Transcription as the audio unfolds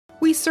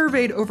We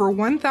surveyed over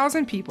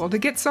 1,000 people to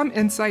get some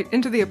insight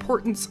into the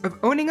importance of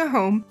owning a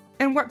home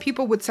and what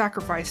people would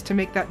sacrifice to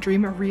make that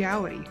dream a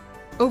reality.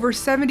 Over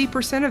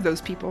 70% of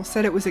those people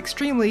said it was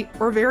extremely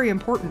or very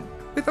important,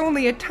 with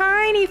only a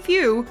tiny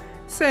few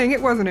saying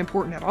it wasn't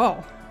important at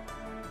all.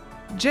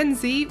 Gen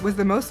Z was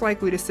the most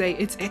likely to say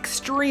it's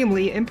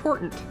extremely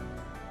important.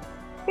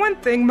 One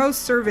thing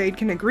most surveyed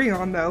can agree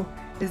on, though,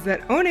 is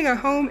that owning a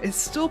home is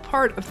still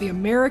part of the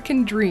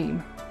American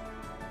dream.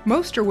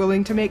 Most are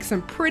willing to make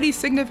some pretty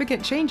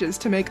significant changes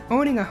to make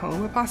owning a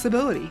home a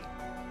possibility.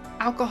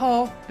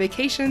 Alcohol,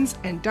 vacations,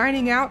 and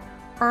dining out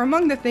are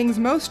among the things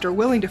most are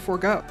willing to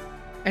forego,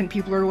 and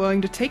people are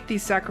willing to take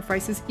these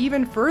sacrifices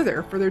even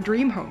further for their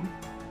dream home.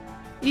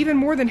 Even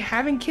more than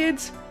having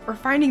kids or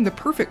finding the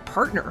perfect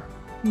partner.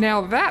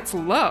 Now that's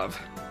love!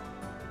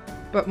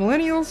 But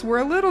millennials were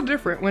a little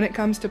different when it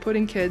comes to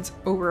putting kids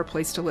over a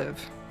place to live.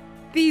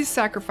 These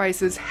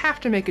sacrifices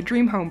have to make a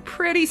dream home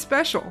pretty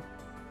special.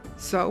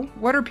 So,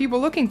 what are people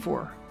looking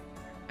for?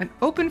 An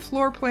open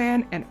floor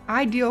plan and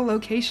ideal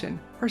location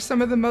are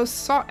some of the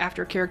most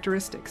sought-after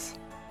characteristics.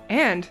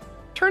 And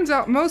turns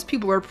out most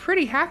people are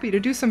pretty happy to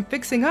do some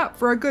fixing up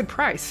for a good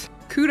price.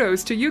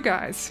 Kudos to you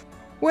guys!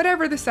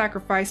 Whatever the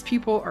sacrifice,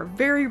 people are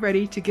very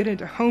ready to get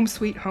into home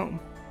sweet home.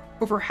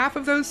 Over half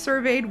of those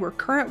surveyed were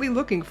currently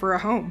looking for a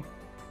home.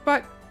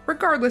 But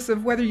regardless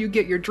of whether you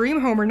get your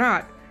dream home or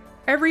not,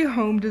 every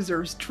home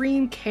deserves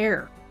dream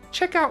care.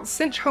 Check out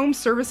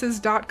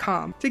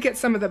cinchhomeservices.com to get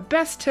some of the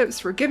best tips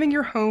for giving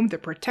your home the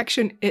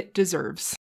protection it deserves.